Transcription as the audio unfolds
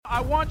I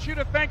want you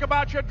to think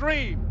about your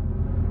dream.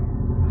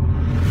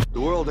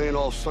 The world ain't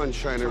all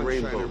sunshine and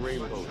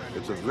rainbows.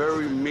 It's a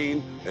very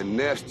mean and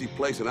nasty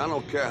place, and I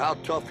don't care how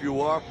tough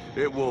you are,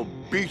 it will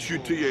beat you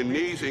to your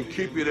knees and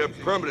keep you there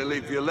permanently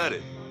if you let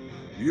it.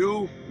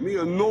 You, me,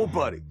 or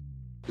nobody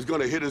is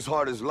gonna hit as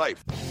hard as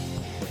life.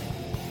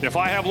 If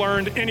I have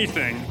learned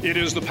anything, it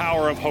is the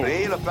power of hope. It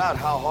ain't about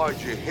how hard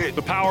you hit.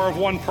 The power of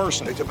one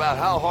person. It's about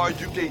how hard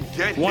you can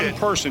get One hit.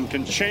 person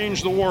can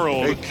change the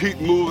world And keep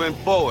moving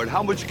forward.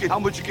 How much you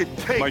can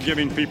take. by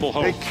giving people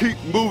hope. And keep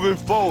moving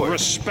forward.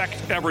 Respect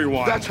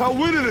everyone. That's how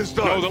winning is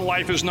done. Know that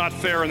life is not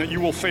fair and that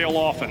you will fail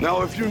often.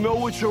 Now, if you know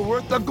what you're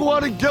worth, then go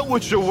out and get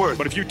what you're worth.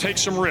 But if you take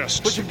some risks,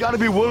 But you gotta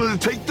be willing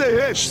to take the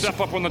hits. step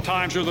up when the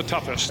times are the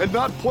toughest, And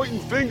not pointing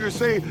fingers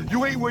saying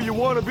you ain't where you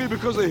want to be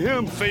because of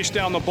him face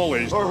down the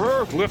bullies, or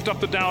her lift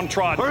up the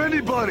downtrodden, or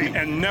anybody.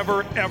 and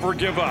never ever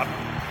give up.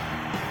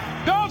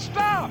 Don't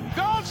stop!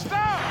 Don't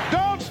stop!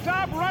 Don't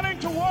stop running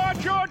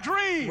toward your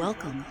dream!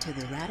 Welcome to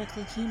The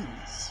Radical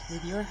Humanist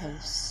with your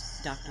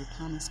hosts, Dr.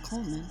 Thomas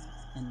Coleman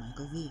and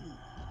Michael V.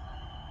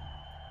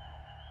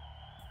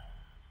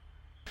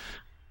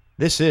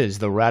 This is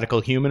The Radical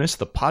Humanist,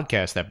 the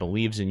podcast that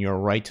believes in your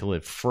right to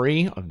live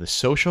free of the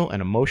social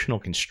and emotional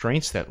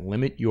constraints that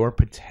limit your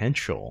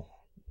potential.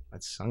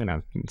 It's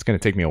gonna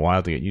take me a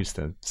while to get used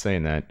to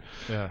saying that.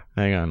 Yeah.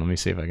 Hang on, let me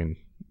see if I can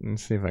do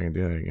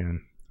that again.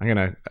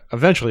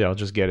 Eventually I'll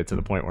just get it to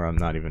the point where I'm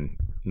not even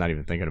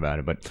thinking about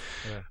it. But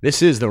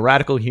This is The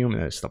Radical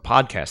Humanist, the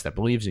podcast that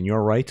believes in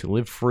your right to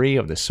live free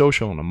of the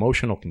social and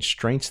emotional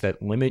constraints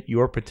that limit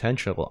your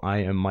potential. I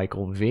am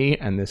Michael V,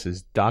 and this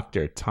is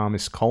Dr.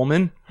 Thomas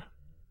Coleman.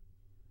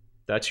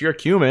 That's your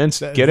cue, man.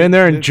 Get in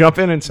there and jump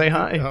in and say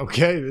hi.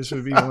 Okay, this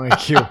would be my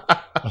cue.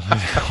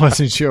 I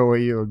wasn't sure where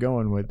you were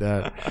going with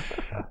that.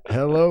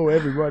 Hello,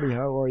 everybody.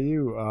 How are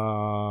you?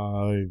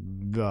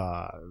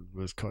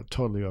 Was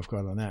totally off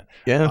guard on that.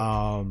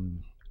 Yeah.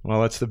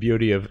 Well, that's the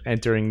beauty of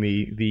entering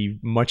the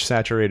much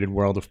saturated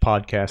world of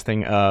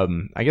podcasting.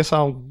 I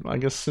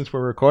guess since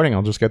we're recording,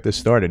 I'll just get this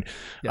started.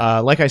 Yeah.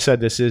 Like I said,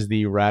 this is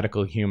the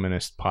Radical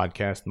Humanist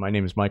podcast. My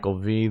name is Michael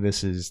V.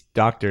 This is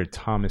Dr.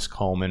 Thomas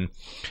Coleman.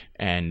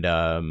 And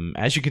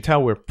as you can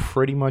tell, we're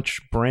pretty much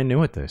brand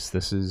new at this.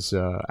 This is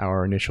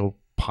our initial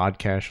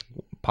podcast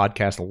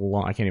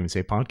launch. I can't even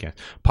say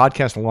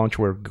podcast launch.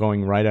 We're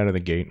going right out of the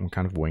gate. I'm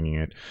kind of winging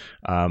it.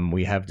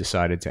 We have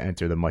decided to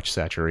enter the much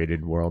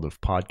saturated world of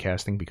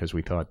podcasting because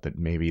we thought that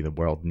maybe the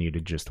world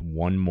needed just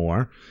one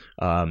more,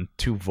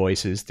 two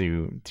voices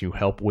to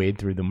help wade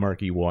through the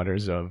murky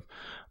waters of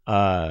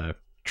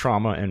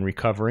trauma and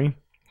recovery,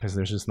 because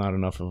there's just not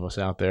enough of us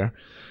out there.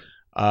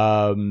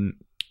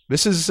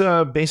 This is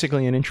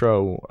basically an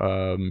intro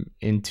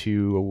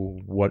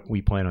into what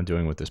we plan on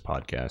doing with this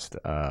podcast.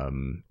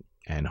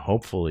 And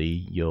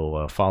hopefully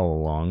you'll follow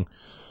along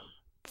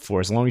for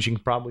as long as you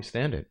can probably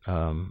stand it.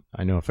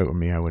 I know if it were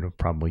me, I would have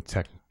probably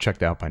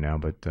checked out by now.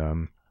 But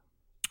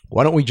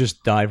why don't we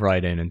just dive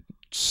right in and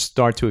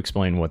start to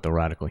explain what the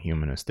Radical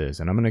Humanist is?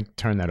 And I'm going to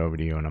turn that over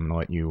to you, and I'm going to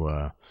let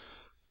you,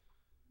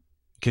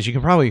 because you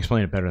can probably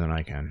explain it better than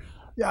I can.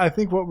 Yeah, I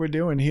think what we're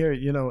doing here,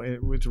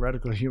 with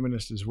Radical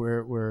Humanist is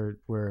we're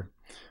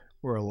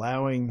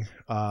allowing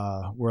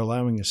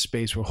a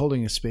space. We're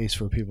holding a space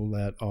for people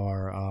that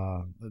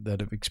are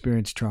that have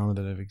experienced trauma,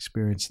 that have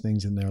experienced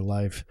things in their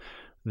life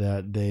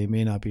that they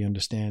may not be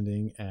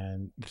understanding,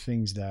 and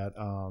things that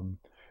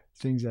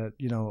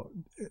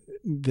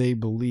they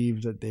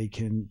believe that they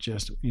can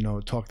just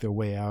talk their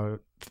way out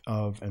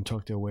of and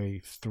talk their way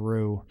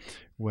through,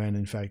 when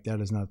in fact that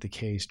is not the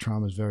case.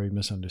 Trauma is very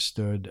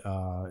misunderstood.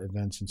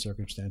 Events and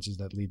circumstances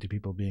that lead to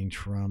people being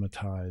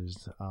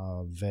traumatized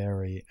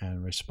vary,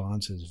 and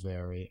responses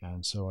vary.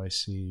 And so I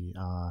see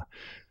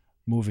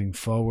moving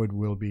forward,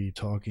 we'll be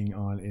talking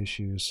on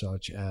issues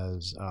such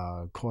as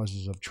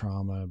causes of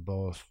trauma,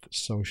 both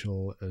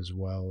social as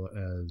well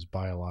as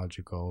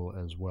biological,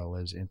 as well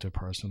as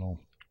interpersonal.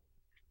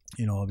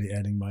 I'll be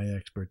adding my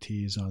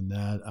expertise on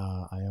that.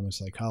 I am a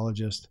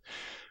psychologist.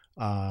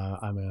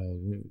 I'm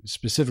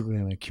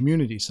a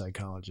community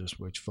psychologist,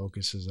 which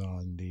focuses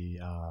on the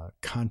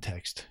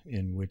context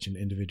in which an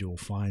individual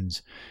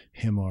finds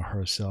him or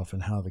herself,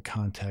 and how the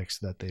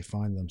context that they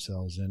find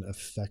themselves in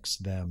affects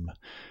them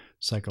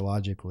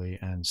psychologically.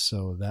 And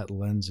so that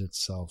lends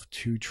itself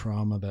to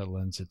trauma, that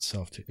lends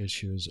itself to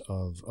issues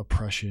of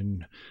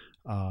oppression,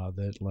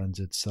 that lends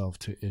itself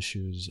to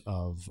issues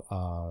of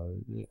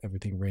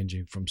everything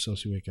ranging from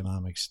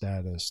socioeconomic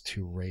status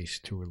to race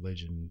to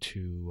religion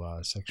to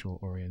sexual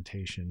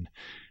orientation,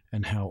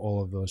 and how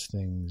all of those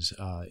things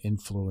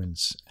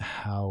influence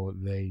how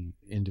they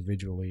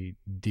individually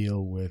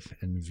deal with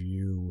and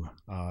view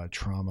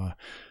trauma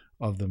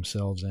of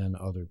themselves and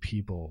other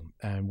people.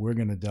 And we're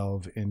going to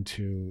delve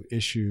into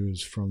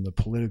issues from the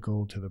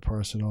political to the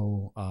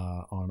personal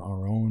on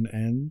our own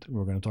end.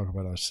 We're going to talk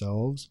about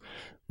ourselves.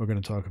 We're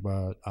going to talk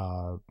about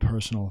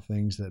personal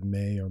things that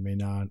may or may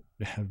not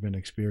have been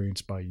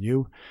experienced by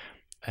you.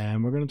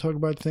 And we're going to talk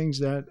about things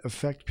that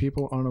affect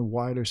people on a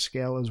wider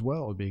scale as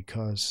well,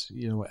 because,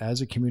 as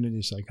a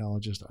community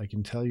psychologist, I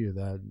can tell you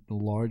that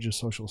larger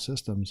social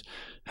systems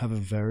have a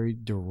very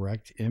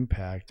direct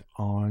impact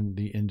on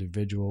the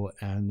individual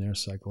and their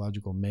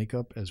psychological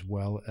makeup, as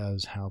well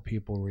as how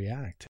people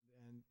react.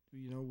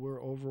 And,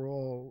 we're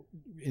overall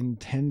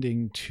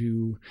intending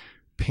to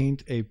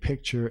paint a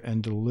picture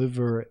and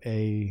deliver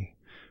a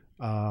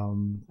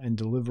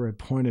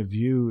point of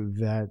view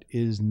that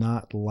is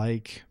not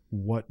like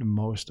what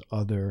most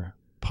other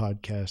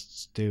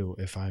podcasts do,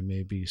 if I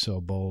may be so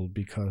bold,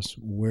 because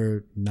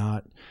we're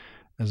not,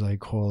 as I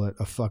call it,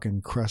 a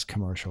fucking Crest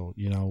commercial.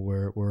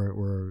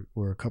 We're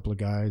a couple of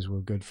guys, we're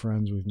good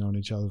friends, we've known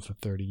each other for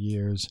 30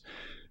 years,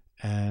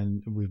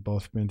 and we've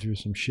both been through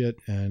some shit,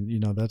 and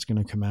that's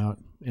going to come out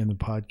in the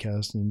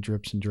podcast in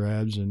drips and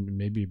drabs, and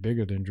maybe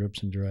bigger than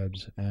drips and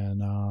drabs. And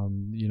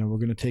we're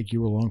going to take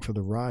you along for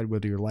the ride,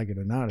 whether you like it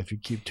or not. If you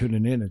keep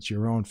tuning in, it's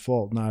your own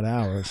fault, not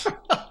ours.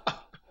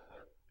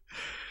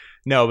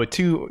 No, but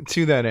to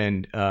that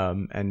end,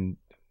 and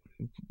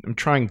I'm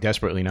trying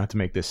desperately not to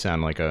make this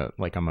sound like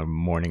I'm a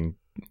morning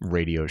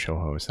radio show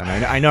host, and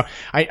I know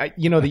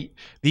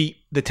the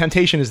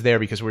temptation is there,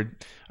 because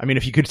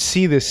if you could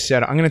see this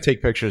set, I'm going to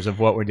take pictures of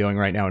what we're doing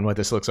right now and what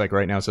this looks like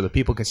right now, so that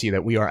people can see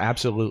that we are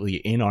absolutely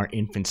in our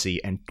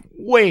infancy and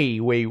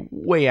way, way,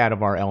 way out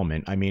of our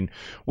element. I mean,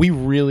 we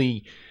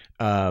really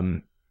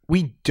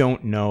we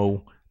don't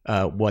know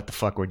what the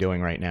fuck we're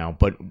doing right now,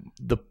 but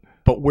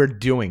we're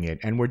doing it,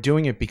 and we're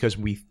doing it because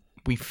we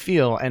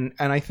feel, and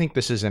I think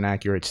this is an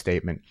accurate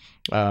statement,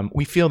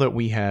 we feel that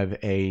we have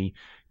a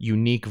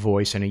unique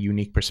voice and a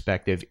unique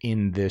perspective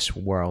in this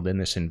world, in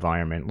this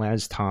environment.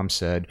 As Tom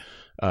said,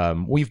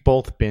 we've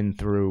both been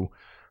through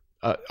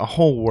a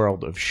whole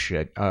world of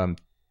shit.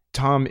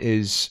 Thomas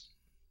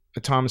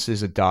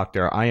is a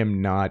doctor. I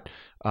am not.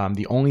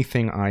 The only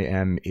thing I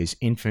am is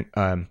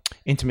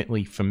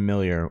intimately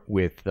familiar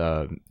with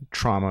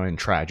trauma and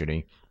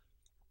tragedy.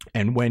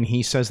 And when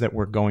he says that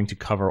we're going to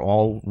cover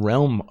all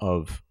realms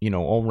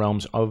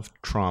of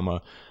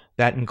trauma,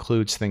 that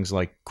includes things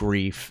like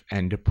grief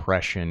and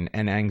depression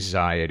and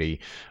anxiety,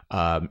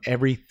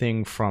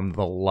 everything from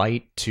the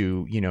light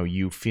to,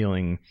 you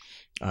feeling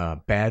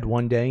bad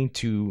one day,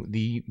 to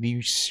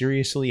the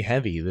seriously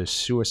heavy, the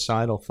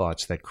suicidal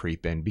thoughts that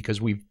creep in, because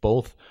we've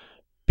both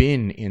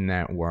been in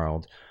that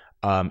world.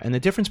 And the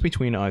difference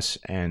between us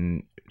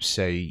and,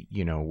 say,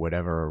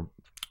 whatever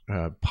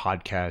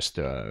podcast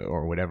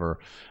or whatever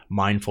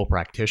mindful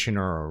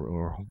practitioner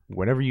or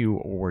whatever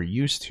you were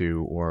used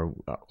to or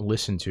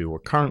listen to or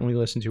currently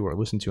listen to or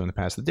listened to in the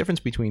past, the difference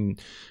between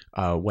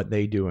what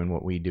they do and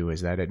what we do is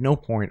that at no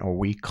point are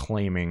we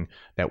claiming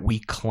that we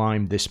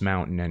climbed this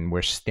mountain and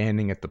we're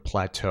standing at the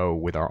plateau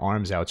with our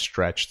arms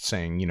outstretched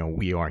saying,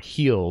 we are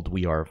healed,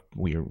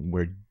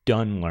 we're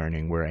done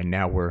learning, and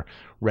now we're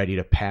ready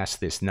to pass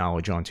this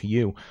knowledge on to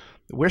you.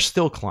 We're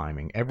still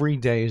climbing. Every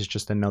day is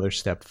just another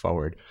step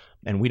forward.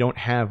 And we don't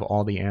have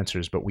all the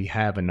answers, but we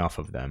have enough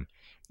of them.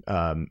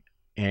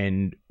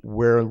 And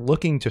we're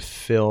looking to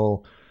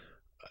fill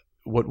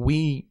what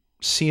we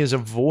see as a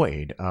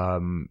void.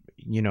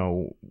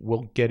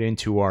 We'll get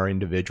into our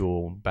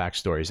individual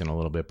backstories in a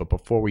little bit, but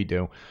before we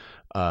do,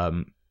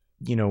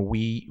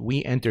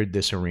 we entered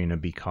this arena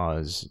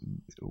because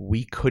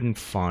we couldn't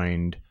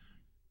find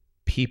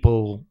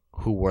people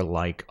who were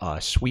like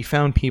us. We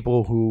found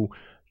people who,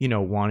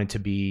 wanted to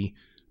be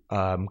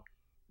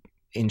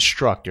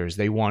instructors.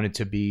 They wanted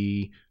to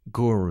be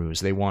gurus.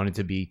 They wanted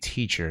to be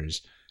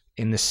teachers,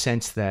 in the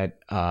sense that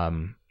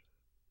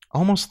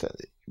almost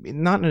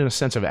not in a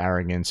sense of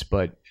arrogance,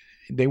 but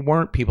they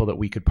weren't people that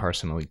we could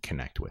personally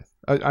connect with.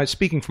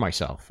 Speaking for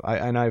myself,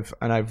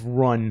 I've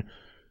run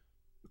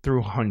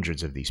through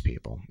hundreds of these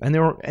people,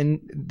 and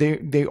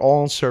they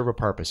all serve a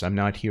purpose. I'm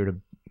not here to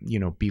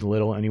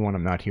belittle anyone.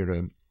 I'm not here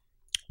to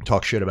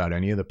talk shit about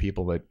any of the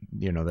people that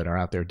that are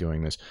out there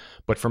doing this.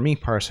 But for me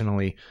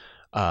personally,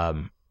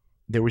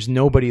 there was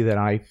nobody that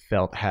I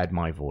felt had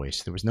my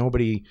voice. There was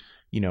nobody,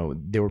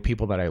 there were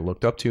people that I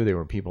looked up to. There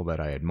were people that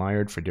I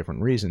admired for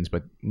different reasons,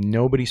 but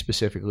nobody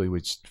specifically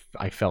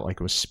I felt like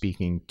was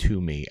speaking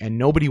to me, and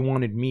nobody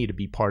wanted me to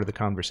be part of the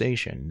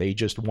conversation. They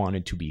just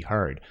wanted to be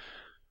heard.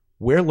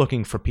 We're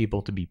looking for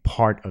people to be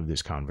part of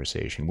this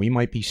conversation. We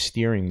might be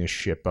steering this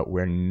ship, but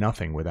we're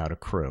nothing without a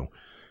crew.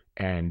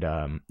 And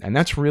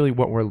that's really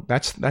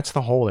that's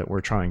the hole that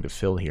we're trying to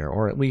fill here,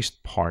 or at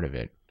least part of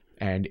it.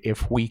 And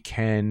if we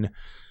can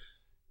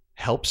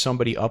help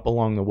somebody up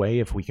along the way,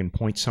 if we can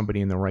point somebody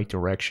in the right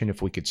direction,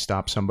 if we could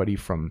stop somebody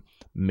from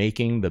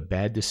making the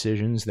bad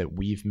decisions that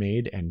we've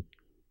made, and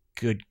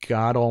good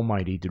God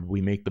Almighty, did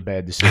we make the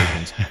bad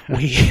decisions?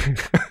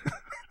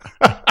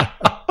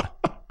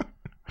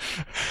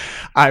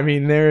 I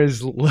mean,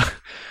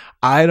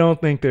 I don't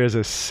think there's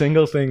a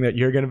single thing that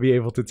you're going to be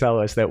able to tell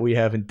us that we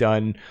haven't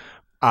done,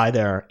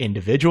 either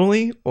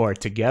individually or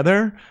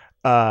together.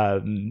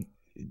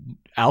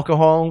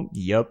 Alcohol,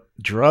 yep.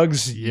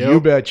 Drugs, yep.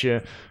 You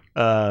betcha.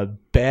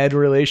 Bad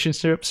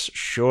relationships,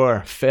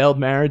 sure. Failed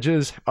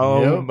marriages,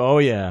 oh, yep. Oh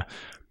yeah.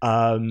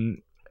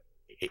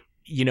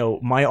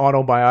 my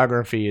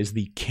autobiography is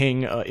the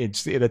king.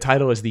 The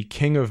title is The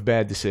King of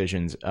Bad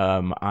Decisions.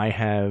 I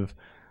have,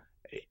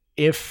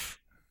 if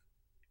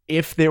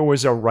there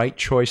was a right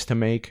choice to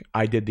make,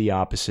 I did the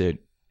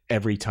opposite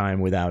every time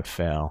without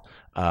fail.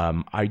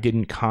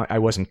 I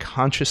wasn't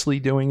consciously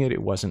doing it.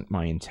 It wasn't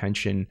my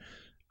intention.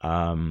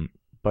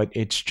 But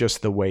it's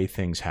just the way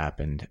things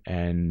happened.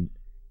 And,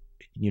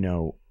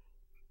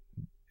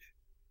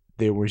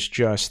 there was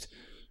just,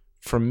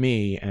 for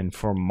me and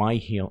for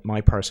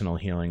my personal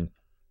healing,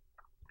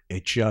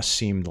 it just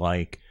seemed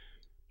like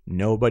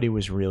nobody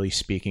was really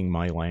speaking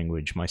my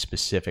language, my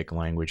specific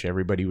language.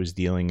 Everybody was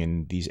dealing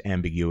in these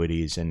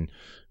ambiguities and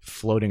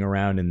floating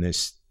around in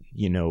this,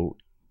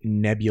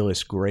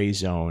 nebulous gray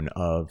zone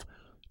of,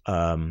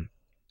 I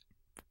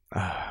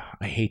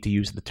hate to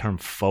use the term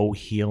faux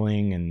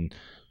healing. And,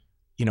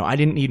 I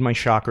didn't need my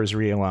chakras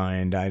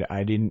realigned.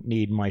 I didn't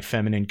need my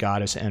feminine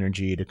goddess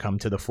energy to come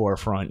to the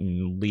forefront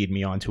and lead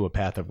me onto a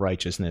path of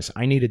righteousness.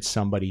 I needed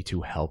somebody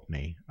to help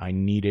me. I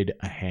needed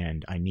a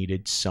hand. I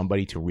needed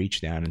somebody to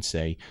reach down and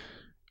say,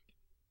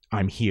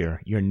 I'm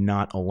here. You're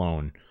not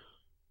alone.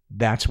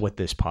 That's what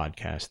this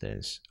podcast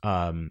is.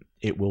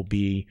 It will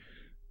be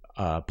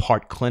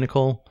part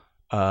clinical.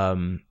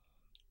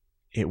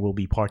 It will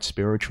be part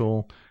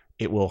spiritual.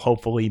 It will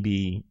hopefully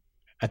be,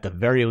 at the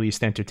very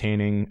least,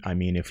 entertaining. I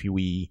mean, if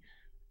we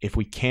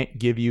can't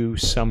give you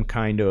some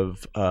kind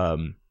of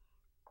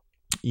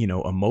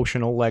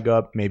emotional leg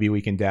up, maybe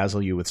we can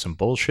dazzle you with some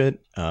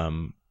bullshit.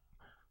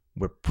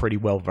 We're pretty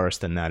well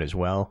versed in that as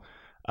well.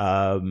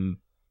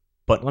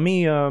 But let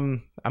me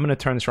I'm going to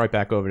turn this right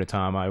back over to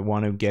Tom. I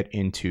want to get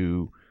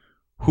into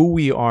who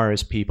we are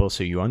as people,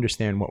 so you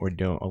understand what we're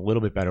doing a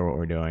little bit better, what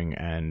we're doing,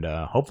 and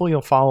hopefully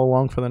you'll follow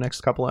along for the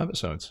next couple of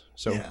episodes.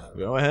 So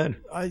Go ahead.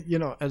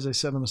 As I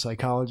said, I'm a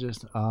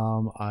psychologist.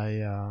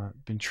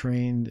 I've been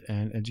trained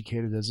and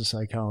educated as a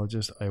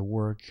psychologist. I've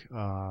worked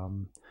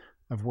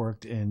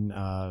in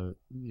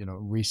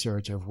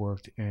research. I've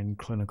worked in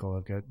clinical.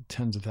 I've got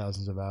tens of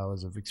thousands of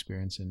hours of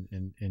experience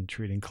in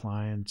treating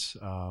clients,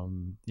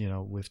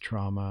 with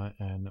trauma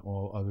and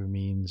all other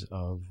means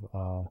of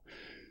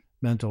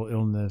mental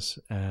illness,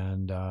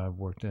 and I've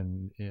worked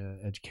in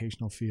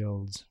educational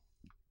fields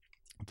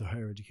at the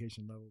higher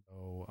education level.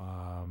 So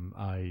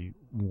I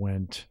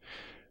went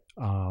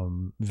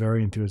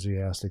very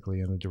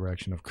enthusiastically in the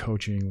direction of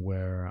coaching,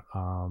 where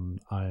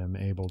I am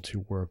able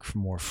to work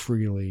more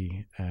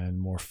freely and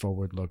more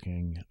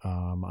forward-looking.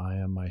 I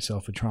am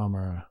myself a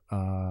trauma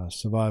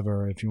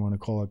survivor, if you want to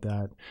call it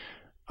that.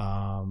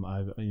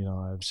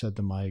 I've said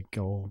to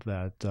Michael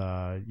that,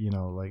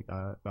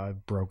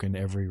 I've broken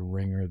every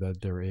ringer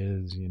that there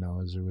is,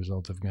 as a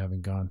result of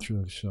having gone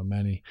through so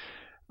many.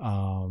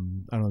 I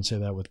don't say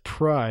that with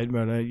pride,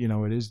 but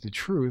it is the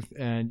truth.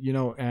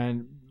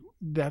 And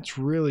that's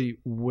really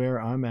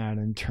where I'm at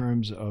in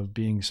terms of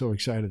being so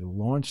excited to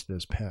launch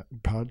this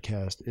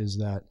podcast, is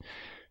that,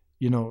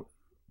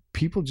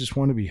 people just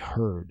want to be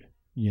heard.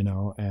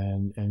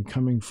 And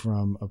coming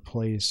from a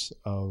place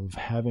of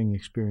having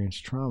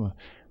experienced trauma,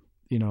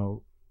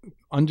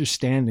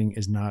 understanding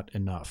is not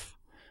enough.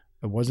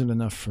 It wasn't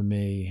enough for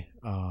me.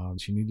 So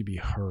you need to be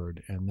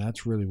heard. And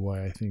that's really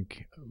why I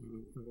think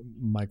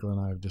Michael and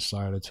I have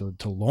decided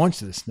to launch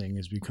this thing,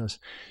 is because,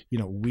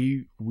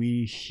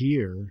 we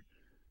hear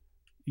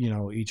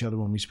each other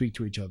when we speak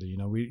to each other.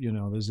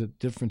 There's a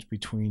difference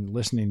between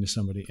listening to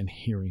somebody and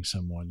hearing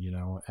someone,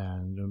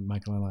 and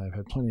Michael and I have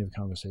had plenty of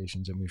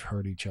conversations, and we've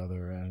heard each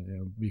other,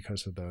 and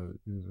because of the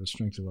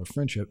strength of our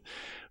friendship.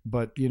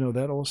 But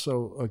that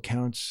also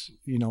accounts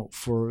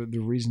for the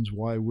reasons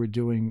why we're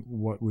doing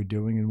what we're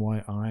doing, and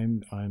why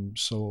I'm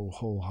so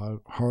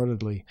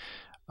wholeheartedly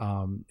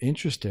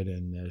interested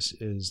in this,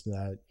 is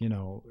that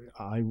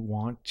I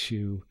want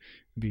to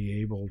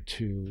be able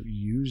to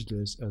use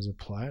this as a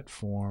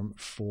platform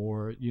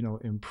for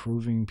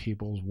improving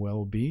people's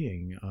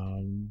well-being,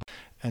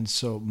 and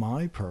so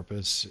my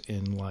purpose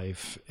in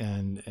life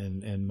and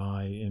in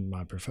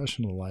my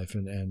professional life,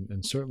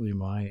 and certainly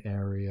my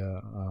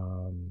area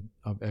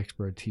of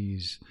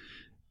expertise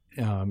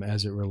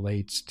as it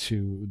relates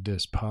to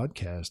this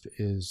podcast,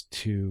 is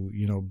to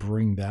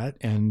bring that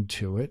end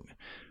to it,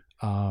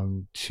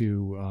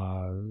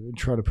 to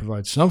try to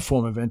provide some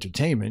form of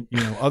entertainment,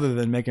 other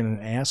than making an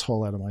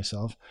asshole out of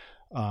myself,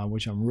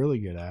 which I'm really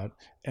good at,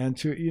 and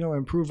to,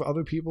 improve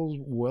other people's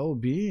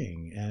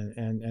well-being,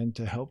 and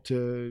to help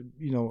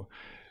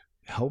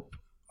help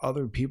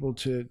other people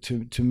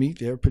to meet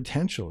their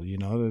potential.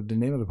 The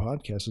name of the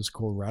podcast is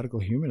called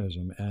Radical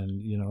Humanism.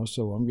 And,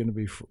 so I'm going to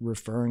be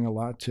referring a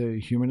lot to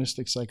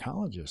humanistic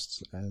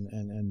psychologists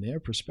and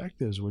their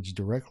perspectives, which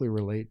directly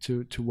relate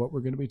to what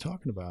we're going to be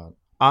talking about.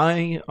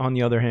 I, on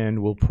the other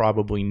hand, will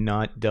probably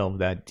not delve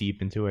that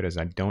deep into it, as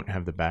I don't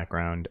have the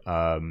background.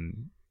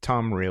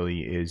 Tom really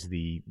is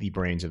the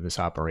brains of this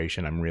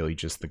operation. I'm really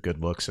just the good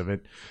looks of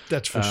it.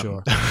 That's for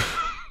sure.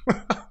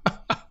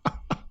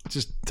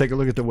 Just take a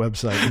look at the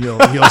website.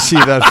 You'll see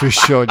that for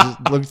sure.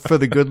 Just look for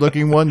the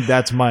good-looking one.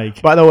 That's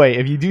Mike. By the way,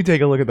 if you do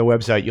take a look at the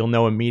website, you'll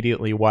know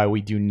immediately why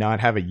we do not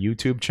have a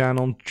YouTube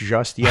channel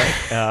just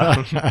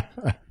yet.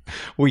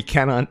 We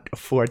cannot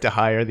afford to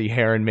hire the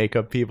hair and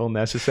makeup people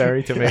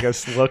necessary to make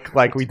us look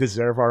like we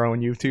deserve our own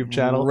YouTube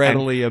channel.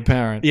 Readily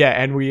apparent. Yeah,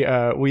 and we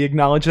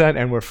acknowledge that,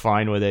 and we're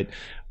fine with it.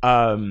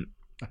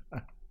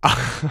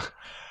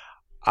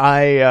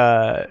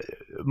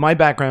 My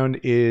background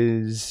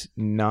is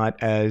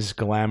not as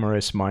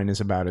glamorous. Mine is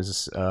about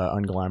as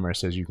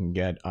unglamorous as you can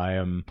get. I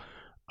am,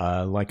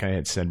 like I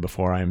had said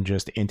before, I am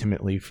just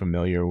intimately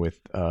familiar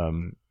with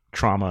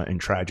trauma and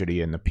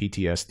tragedy and the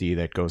PTSD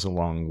that goes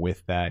along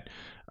with that.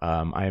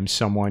 I am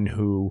someone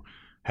who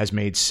has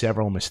made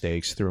several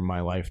mistakes through my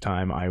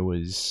lifetime. I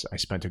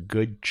spent a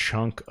good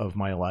chunk of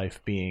my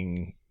life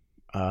being,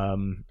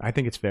 I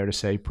think it's fair to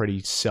say,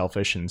 pretty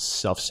selfish and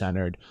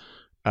self-centered.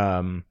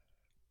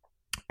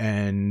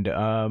 And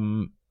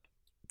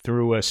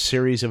through a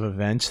series of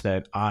events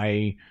that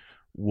I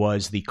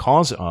was the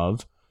cause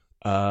of,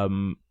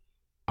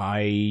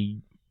 I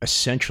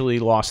essentially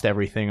lost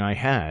everything I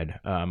had.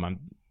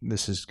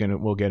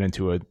 We'll get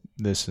into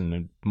this in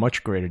a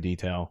much greater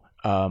detail.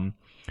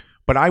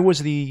 But I was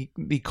the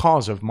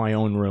cause of my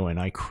own ruin.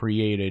 I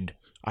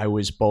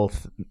was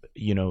both,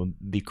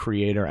 the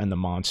creator and the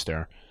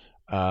monster.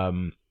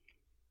 And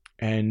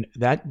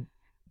that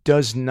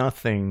does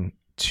nothing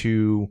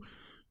to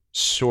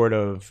sort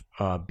of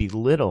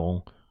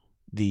belittle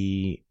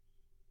the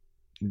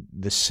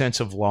sense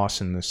of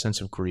loss and the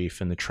sense of grief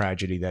and the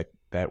tragedy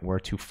that were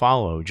to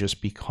follow,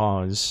 just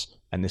because,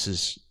 and this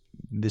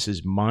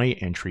is my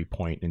entry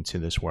point into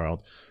this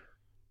world,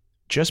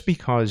 just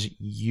because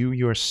you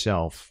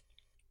yourself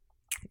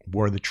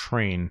were the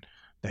train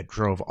that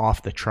drove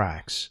off the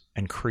tracks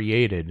and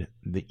created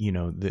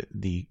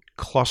the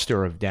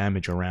cluster of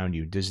damage around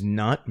you does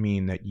not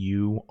mean that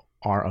you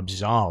are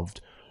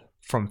absolved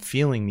from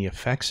feeling the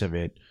effects of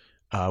it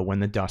when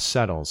the dust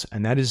settles.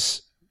 And that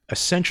is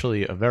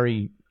essentially a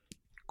very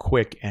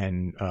quick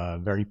and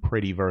very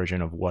pretty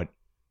version of what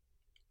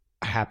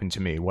happened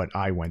to me, what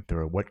I went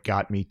through, what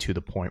got me to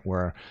the point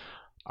where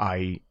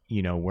I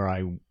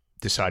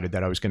decided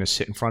that I was going to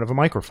sit in front of a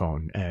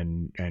microphone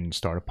and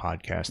start a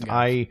podcast. Yes.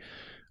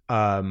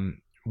 I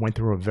went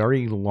through a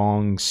very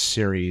long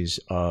series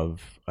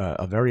of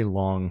a very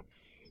long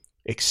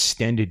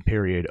extended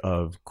period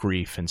of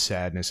grief and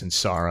sadness and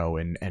sorrow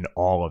and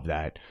all of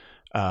that.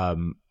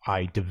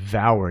 I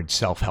devoured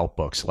self-help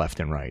books left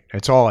and right.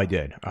 That's all I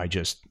did. I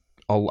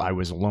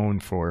was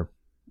alone for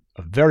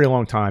a very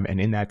long time,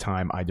 and in that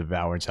time I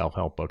devoured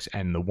self-help books.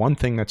 And the one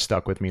thing that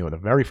stuck with me, or the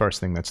very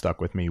first thing that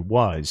stuck with me,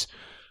 was,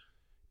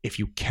 if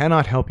you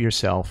cannot help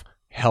yourself,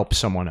 help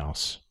someone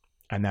else.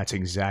 And that's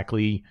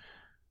exactly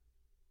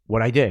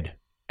what I did.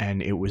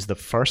 And it was the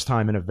first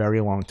time in a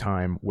very long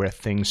time where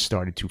things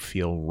started to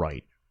feel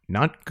right.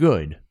 Not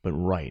good, but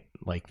right.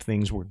 Like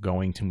things were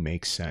going to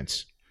make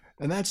sense.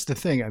 And that's the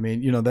thing. I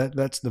mean,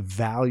 that's the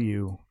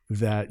value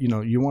that,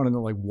 you want to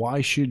know, like,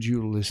 why should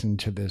you listen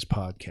to this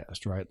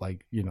podcast, right?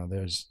 Like,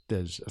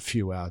 there's a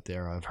few out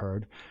there I've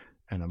heard,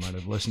 and I might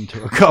have listened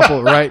to a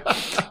couple, right?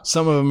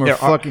 Some of them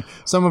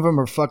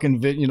are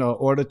fucking,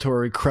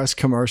 auditory Crest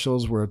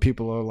commercials where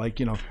people are like,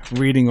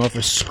 reading off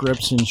of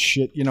scripts and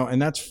shit,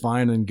 and that's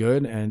fine and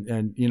good.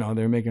 And,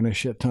 they're making a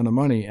shit ton of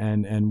money,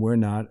 and we're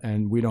not,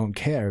 and we don't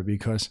care,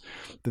 because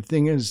the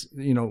thing is,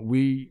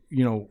 we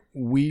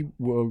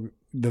will,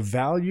 the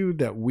value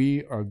that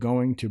we are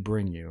going to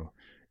bring you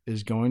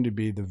is going to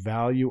be the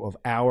value of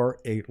our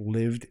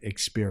lived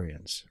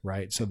experience,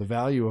 right? So the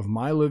value of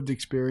my lived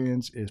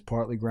experience is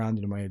partly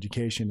grounded in my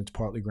education. It's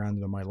partly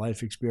grounded in my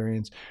life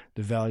experience.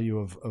 The value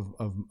of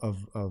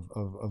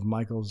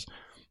Michael's,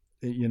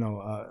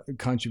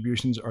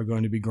 contributions are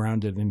going to be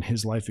grounded in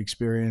his life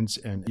experience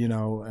and,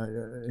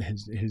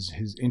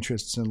 his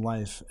interests in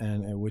life,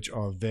 and which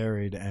are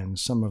varied, and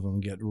some of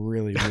them get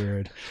really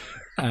weird.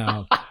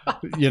 And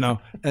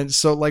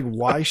so, like,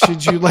 why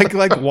should you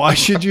why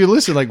should you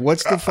listen? Like,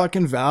 what's the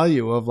fucking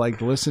value of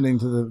listening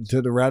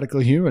to the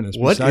Radical Humanist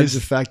besides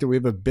the fact that we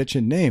have a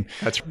bitchin' name?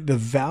 That's the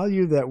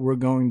value that we're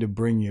going to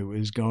bring you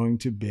is going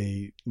to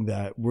be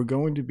that we're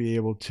going to be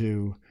able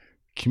to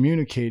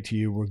communicate to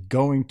you. We're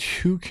going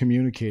to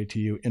communicate to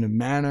you in a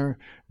manner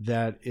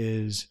that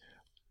is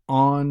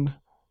on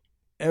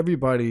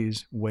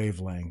everybody's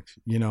wavelength.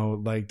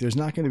 There's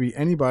not going to be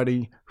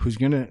anybody who's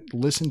going to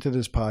listen to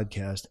this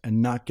podcast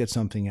and not get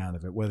something out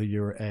of it, whether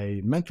you're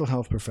a mental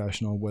health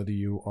professional, whether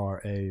you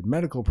are a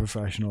medical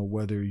professional,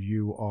 whether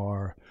you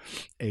are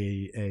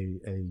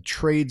a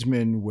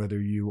tradesman, whether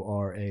you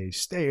are a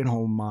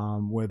stay-at-home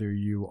mom, whether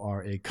you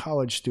are a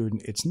college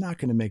student. It's not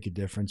going to make a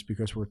difference,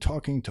 because we're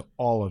talking to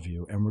all of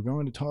you, and we're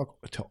going to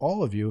talk to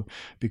all of you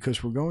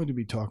because we're going to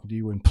be talking to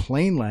you in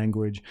plain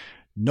language,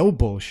 no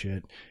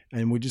bullshit.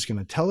 And we're just going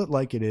to tell it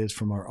like it is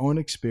from our own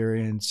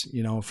experience,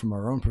 from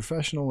our own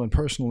professional and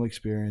personal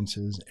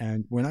experiences.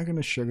 And we're not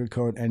going to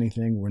sugarcoat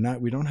anything.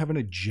 We don't have an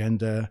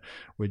agenda.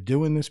 We're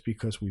doing this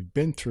because we've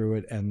been through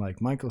it. And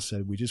like Michael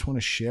said, we just want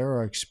to share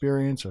our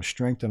experience, our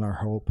strength, and our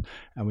hope.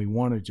 And we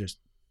want to just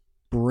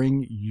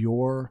bring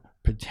your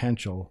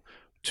potential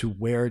to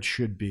where it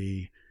should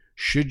be,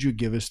 should you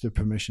give us the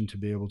permission to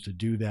be able to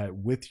do that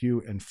with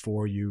you and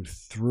for you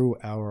through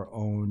our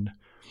own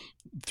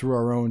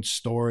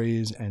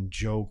stories and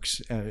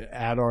jokes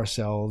at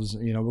ourselves.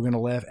 We're going to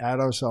laugh at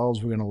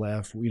ourselves. We're going to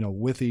laugh,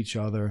 with each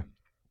other.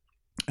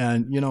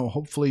 And,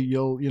 hopefully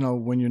you'll,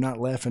 when you're not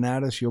laughing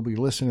at us, you'll be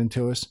listening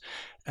to us,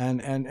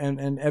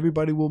 and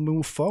everybody will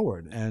move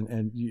forward.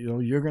 And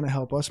you're going to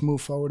help us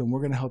move forward, and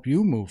we're going to help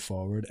you move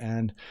forward.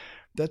 And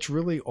that's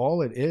really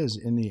all it is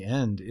in the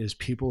end, is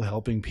people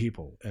helping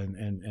people.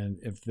 And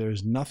if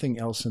there's nothing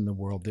else in the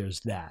world, there's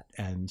that.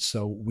 And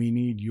so we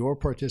need your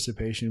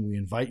participation. We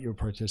invite your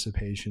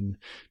participation,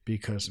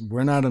 because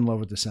we're not in love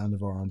with the sound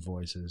of our own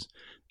voices.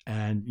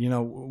 And,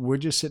 we're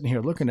just sitting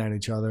here looking at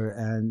each other,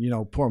 and,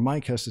 poor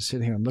Mike has to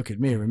sit here and look at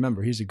me.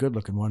 Remember, he's a good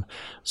looking one.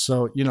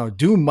 So,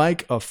 do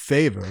Mike a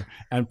favor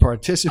and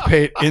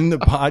participate in the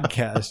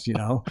podcast.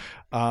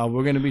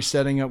 We're going to be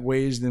setting up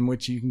ways in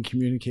which you can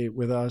communicate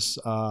with us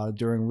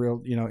during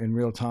in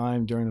real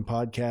time during the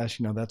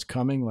podcast. That's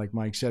coming. Like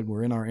Mike said,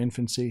 we're in our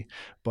infancy,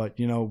 but,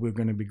 we're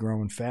going to be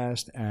growing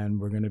fast, and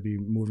we're going to be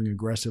moving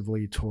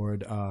aggressively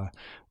toward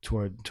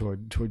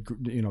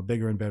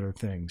bigger and better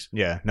things.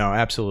 Yeah, no,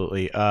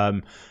 absolutely.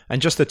 And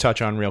just to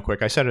touch on real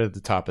quick, I said it at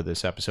the top of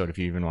this episode, if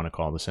you even want to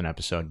call this an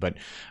episode, but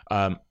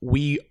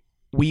we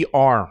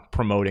are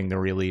promoting the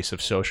release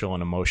of social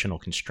and emotional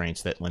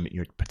constraints that limit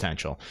your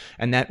potential.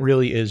 And that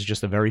really is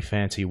just a very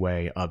fancy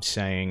way of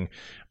saying,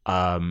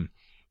 no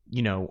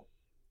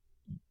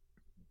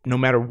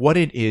matter what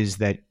it is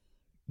that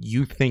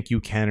you think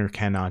you can or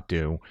cannot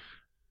do,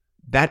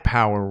 that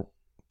power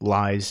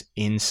lies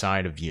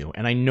inside of you.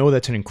 And I know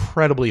that's an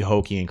incredibly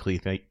hokey and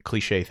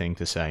cliche thing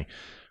to say,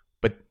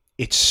 but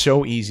it's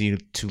so easy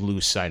to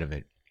lose sight of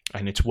it.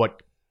 And it's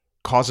what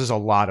causes a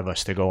lot of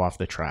us to go off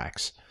the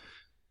tracks.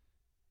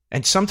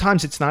 And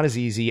sometimes it's not as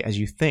easy as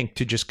you think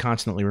to just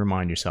constantly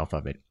remind yourself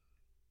of it.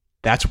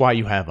 That's why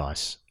you have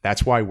us.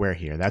 That's why we're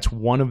here. That's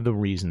one of the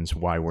reasons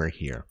why we're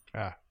here.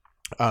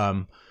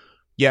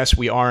 Yes,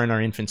 we are in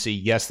our infancy.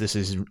 Yes, this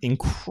is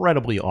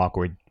incredibly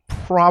awkward.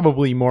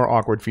 Probably more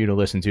awkward for you to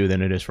listen to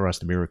than it is for us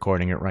to be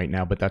recording it right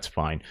now, but that's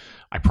fine.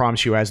 I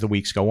promise you, as the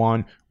weeks go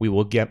on, we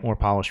will get more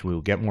polished. We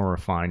will get more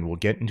refined. We'll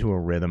get into a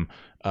rhythm.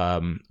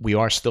 We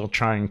are still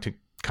trying to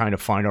kind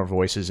of find our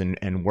voices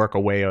and work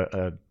through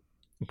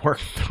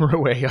a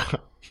way.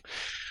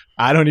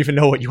 I don't even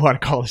know what you want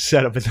to call a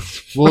setup.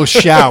 We'll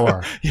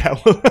shower. Yeah.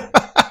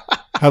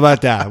 How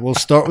about that? We'll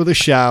start with a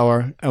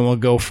shower and we'll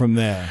go from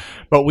there.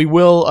 But we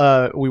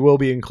will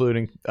be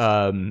including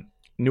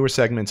newer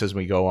segments as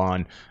we go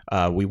on.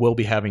 We will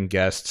be having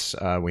guests.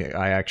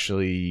 I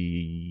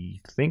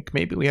actually think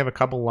maybe we have a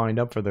couple lined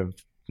up for the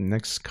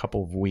next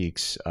couple of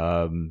weeks.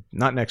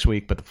 Not next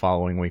week, but the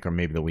following week, or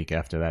maybe the week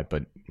after that,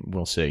 but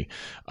we'll see.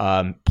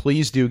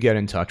 Please do get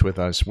in touch with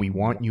us. We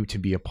want you to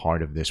be a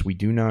part of this. We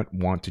do not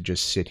want to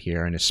just sit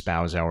here and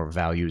espouse our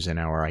values and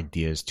our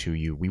ideas to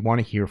you. We want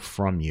to hear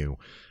from you.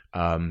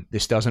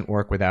 This doesn't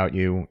work without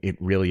you. It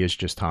really is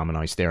just Tom and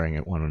I staring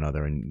at one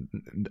another, and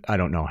I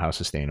don't know how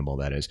sustainable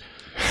that is.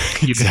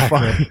 You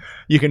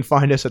can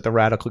find us at the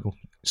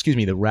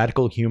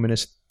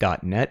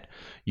radicalhumanist.net.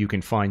 You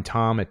can find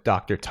Tom at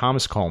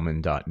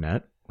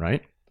drthomascoleman.net,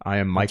 right? I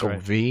am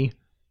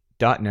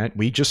michaelv.net.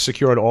 We just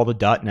secured all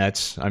the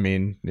 .nets. I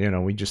mean,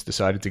 we just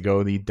decided to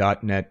go the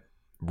 .net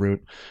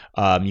route.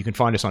 You can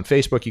find us on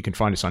Facebook. You can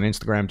find us on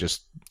Instagram.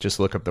 Just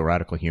look up The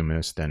Radical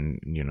Humanist and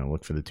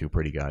look for the two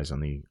pretty guys on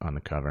the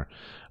cover.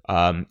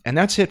 And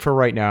that's it for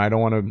right now. I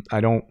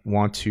don't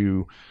want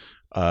to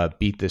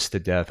beat this to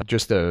death.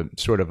 Just a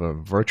sort of a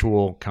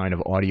virtual kind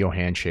of audio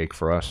handshake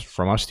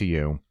from us to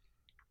you.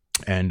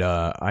 And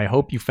I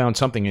hope you found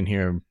something in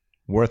here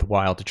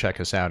worthwhile to check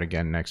us out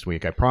again next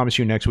week. I promise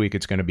you next week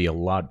it's going to be it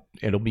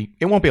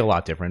won't be a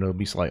lot different. It'll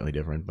be slightly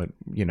different, but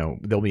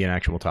there'll be an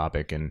actual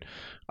topic, and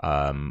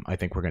I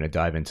think we're going to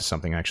dive into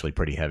something actually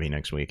pretty heavy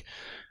next week.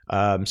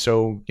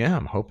 So yeah,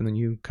 I'm hoping that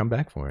you come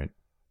back for it.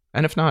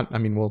 And if not, I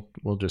mean,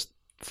 we'll just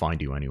find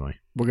you anyway.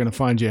 We're going to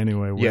find you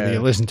anyway, whether you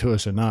listen to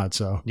us or not.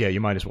 So yeah, you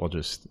might as well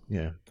just,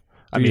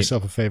 do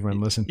yourself a favor and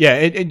listen. Yeah,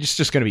 it's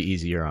just going to be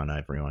easier on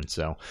everyone.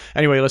 So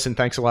anyway, listen,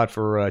 thanks a lot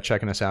for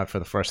checking us out for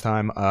the first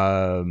time.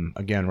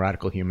 Again,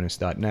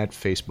 radicalhumanist.net,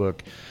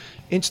 Facebook,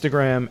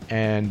 Instagram,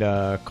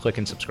 and click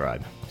and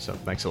subscribe. So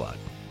thanks a lot.